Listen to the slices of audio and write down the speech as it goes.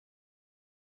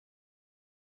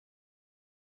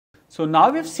So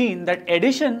now we've seen that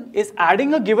addition is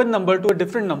adding a given number to a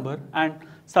different number and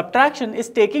subtraction is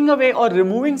taking away or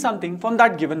removing something from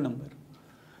that given number.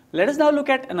 Let us now look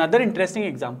at another interesting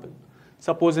example.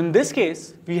 Suppose in this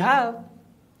case we have,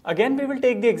 again we will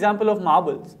take the example of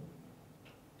marbles,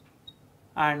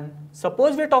 and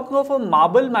suppose we are talking of a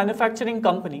marble manufacturing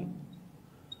company,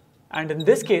 and in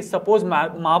this case suppose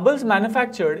marbles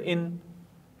manufactured in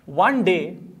one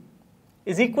day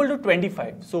is equal to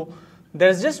 25. So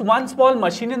there's just one small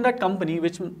machine in that company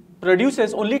which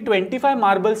produces only 25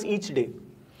 marbles each day.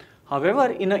 However,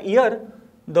 in a year,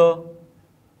 the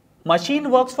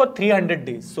machine works for 300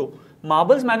 days. So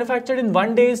marbles manufactured in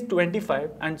one day is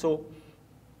 25, and so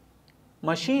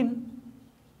machine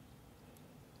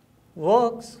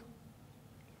works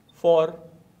for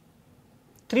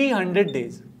 300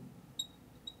 days.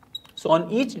 So on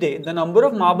each day, the number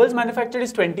of marbles manufactured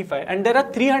is 25, and there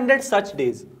are 300 such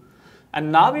days. And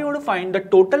now we want to find the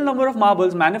total number of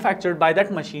marbles manufactured by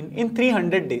that machine in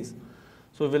 300 days.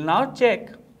 So we will now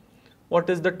check what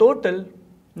is the total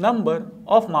number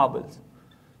of marbles.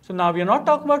 So now we are not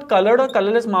talking about colored or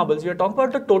colorless marbles, we are talking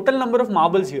about the total number of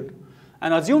marbles here.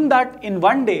 And assume that in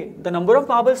one day, the number of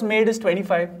marbles made is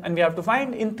 25, and we have to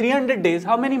find in 300 days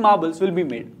how many marbles will be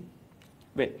made.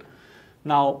 Well,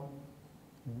 now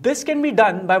this can be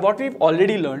done by what we've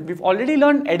already learned. We've already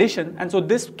learned addition, and so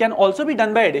this can also be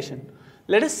done by addition.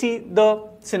 Let us see the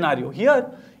scenario.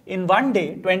 Here, in one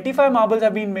day, 25 marbles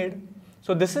have been made.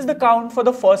 So this is the count for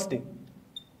the first day.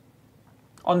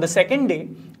 On the second day,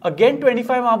 again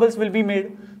 25 marbles will be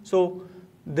made. So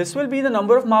this will be the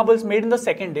number of marbles made in the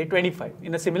second day, 25.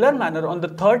 In a similar manner, on the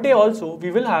third day also,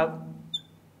 we will have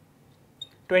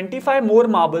 25 more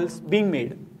marbles being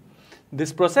made.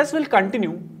 This process will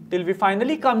continue till we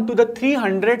finally come to the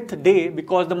 300th day,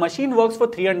 because the machine works for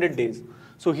 300 days.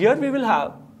 So here we will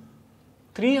have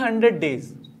 300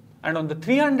 days, and on the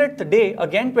 300th day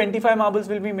again 25 marbles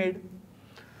will be made.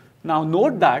 Now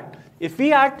note that if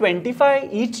we add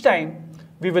 25 each time,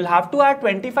 we will have to add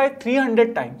 25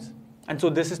 300 times, and so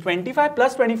this is 25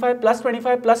 plus 25 plus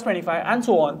 25 plus 25 and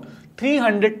so on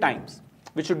 300 times,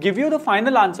 which should give you the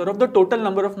final answer of the total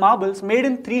number of marbles made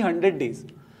in 300 days.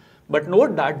 But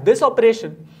note that this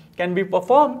operation can be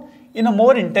performed in a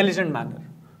more intelligent manner.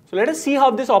 So let us see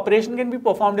how this operation can be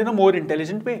performed in a more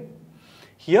intelligent way.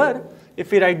 Here,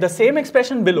 if we write the same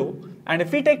expression below, and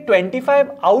if we take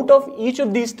 25 out of each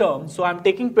of these terms, so I'm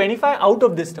taking 25 out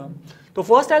of this term. So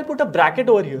first I'll put a bracket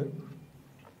over here,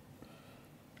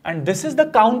 and this is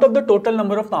the count of the total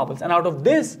number of marbles, and out of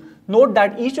this, note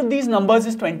that each of these numbers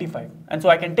is 25, and so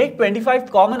I can take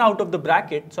 25 common out of the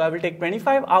bracket. So I will take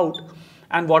 25 out,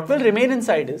 and what will remain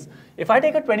inside is, if I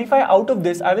take a 25 out of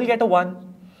this, I will get a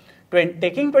 1.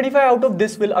 Taking 25 out of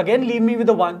this will again leave me with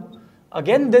a 1.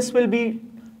 Again this will be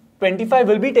 25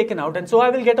 will be taken out, and so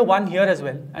I will get a 1 here as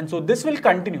well. And so this will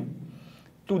continue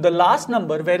to the last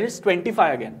number, where it's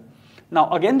 25 again.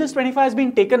 Now again this 25 has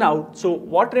been taken out, so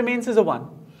what remains is a 1.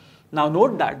 Now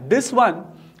note that this 1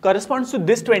 corresponds to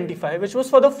this 25, which was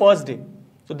for the first day.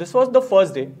 So this was the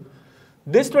first day.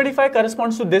 This 25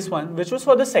 corresponds to this one, which was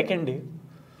for the second day.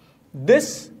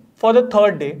 This for the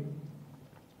third day,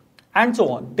 and so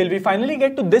on, till we finally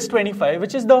get to this 25,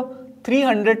 which is the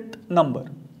 300th number.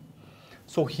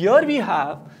 So here we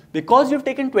have, because we've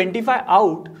taken 25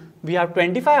 out, we have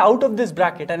 25 out of this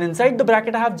bracket, and inside the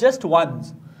bracket I have just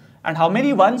ones. And how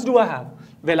many ones do I have?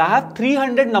 Well, I have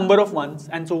 300 number of ones,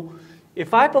 and so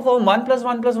if I perform 1 plus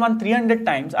 1 plus 1 300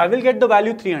 times, I will get the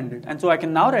value 300. And so I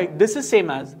can now write this is same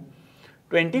as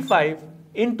 25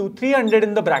 into 300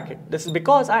 in the bracket. This is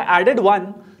because I added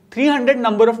 1 300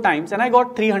 number of times and I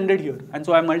got 300 here. And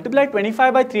so I multiply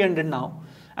 25 by 300 now,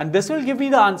 and this will give me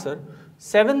the answer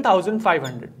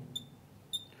 7,500.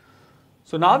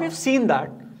 So now we've seen that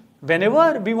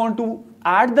whenever we want to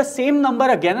add the same number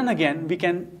again and again, we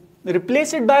can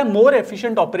replace it by a more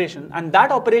efficient operation, and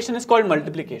that operation is called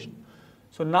multiplication.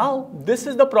 So now this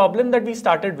is the problem that we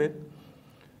started with,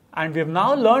 and we have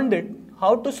now learned it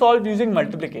how to solve using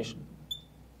multiplication.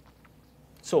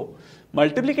 So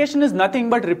multiplication is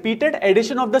nothing but repeated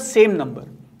addition of the same number.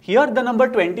 Here the number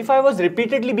 25 was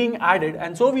repeatedly being added,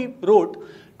 and so we wrote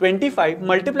 25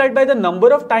 multiplied by the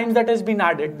number of times that has been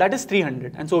added, that is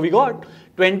 300. And so we got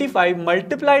 25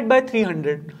 multiplied by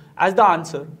 300 as the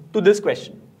answer to this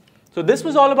question. So this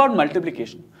was all about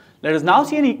multiplication. Let us now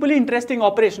see an equally interesting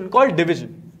operation called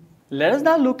division. Let us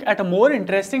now look at a more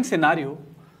interesting scenario,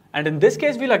 and in this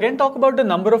case we'll again talk about the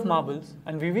number of marbles,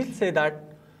 and we will say that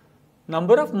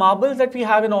number of marbles that we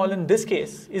have in all in this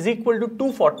case is equal to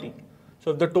 240.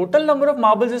 So if the total number of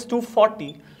marbles is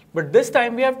 240, but this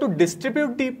time we have to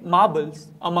distribute the marbles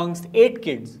amongst 8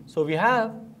 kids. So we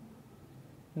have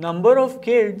number of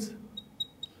kids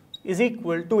is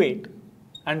equal to 8.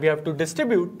 And we have to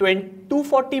distribute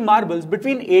 240 marbles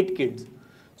between 8 kids.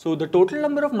 So the total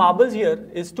number of marbles here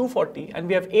is 240 and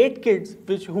we have 8 kids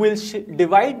who will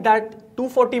divide that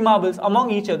 240 marbles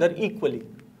among each other equally.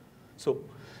 So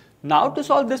now to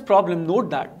solve this problem, note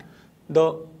that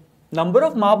the number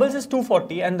of marbles is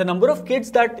 240 and the number of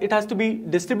kids that it has to be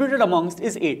distributed amongst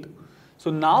is 8. So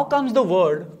now comes the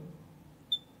word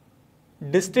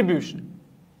distribution.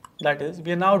 That is,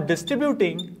 we are now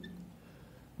distributing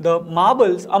the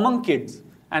marbles among kids.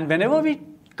 And whenever we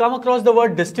come across the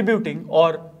word distributing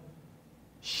or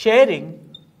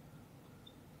sharing,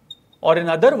 or in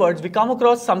other words, we come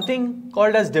across something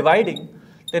called as dividing,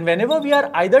 then whenever we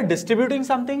are either distributing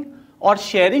something or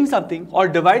sharing something or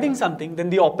dividing something, then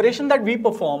the operation that we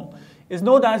perform is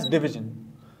known as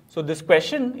division. So this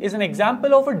question is an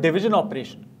example of a division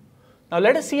operation. Now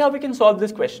let us see how we can solve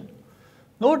this question.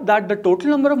 Note that the total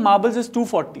number of marbles is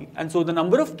 240 and so the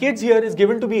number of kids here is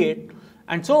given to be 8.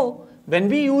 And so when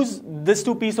we use this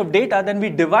piece of data, then we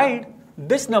divide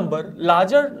this number,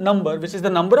 larger number, which is the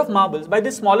number of marbles, by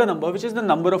this smaller number, which is the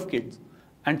number of kids.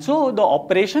 And so the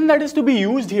operation that is to be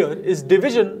used here is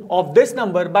division of this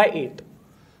number by 8.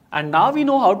 And now we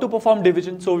know how to perform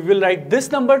division. So we will write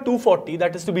this number 240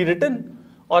 that is to be written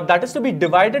or that is to be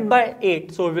divided by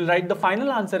 8. So we will write the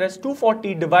final answer as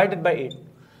 240 divided by 8.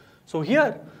 So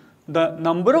here the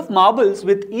number of marbles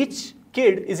with each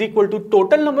kid is equal to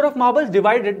total number of marbles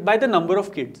divided by the number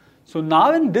of kids. So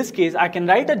now in this case I can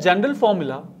write a general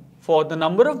formula for the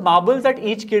number of marbles that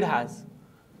each kid has.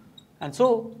 And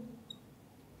so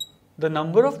the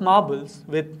number of marbles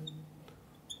with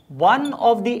one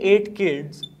of the 8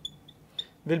 kids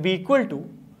will be equal to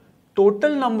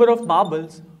total number of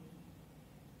marbles.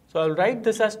 So I will write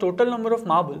this as total number of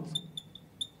marbles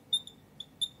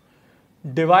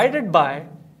divided by,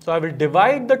 so I will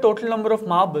divide the total number of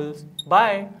marbles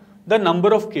by the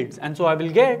number of kids. And so I will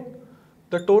get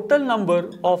the total number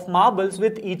of marbles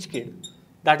with each kid.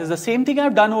 That is the same thing I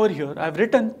have done over here. I have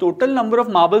written total number of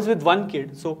marbles with one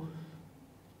kid. So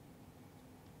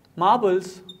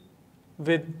marbles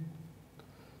with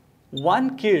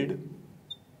one kid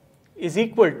is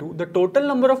equal to the total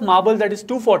number of marbles, that is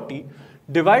 240,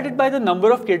 divided by the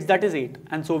number of kids, that is 8.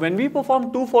 And so when we perform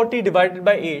 240 divided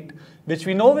by 8, which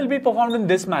we know will be performed in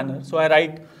this manner, so I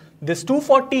write this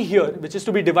 240 here, which is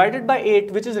to be divided by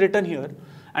 8, which is written here.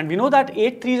 And we know that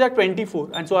 8 3s are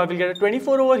 24, and so I will get a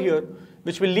 24 over here,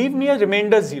 which will leave me a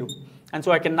remainder 0. And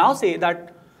so I can now say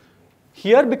that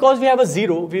here, because we have a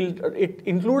 0, it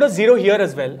include a 0 here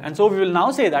as well. And so we will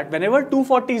now say that whenever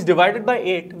 240 is divided by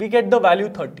 8, we get the value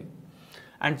 30.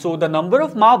 And so the number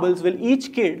of marbles with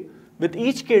each kid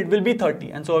will be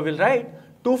 30. And so I will write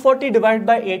 240 divided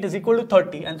by 8 is equal to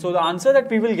 30. And so the answer that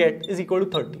we will get is equal to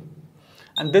 30.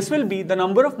 And this will be the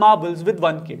number of marbles with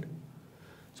one kid.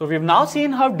 So we have now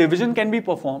seen how division can be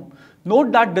performed.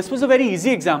 Note that this was a very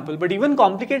easy example, but even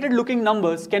complicated looking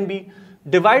numbers can be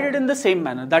divided in the same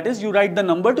manner. That is, you write the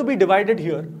number to be divided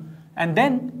here, and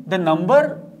then the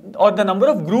number or the number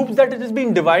of groups that it is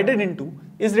being divided into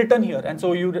is written here. And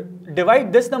so you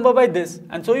divide this number by this,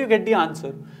 and so you get the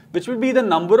answer, which will be the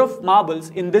number of marbles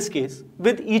in this case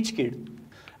with each kid.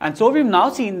 And so we've now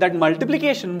seen that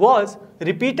multiplication was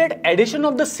repeated addition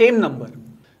of the same number,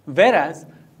 whereas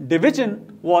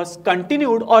division was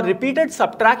continued or repeated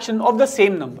subtraction of the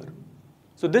same number.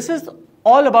 So this is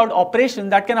all about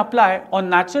operations that can apply on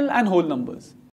natural and whole numbers.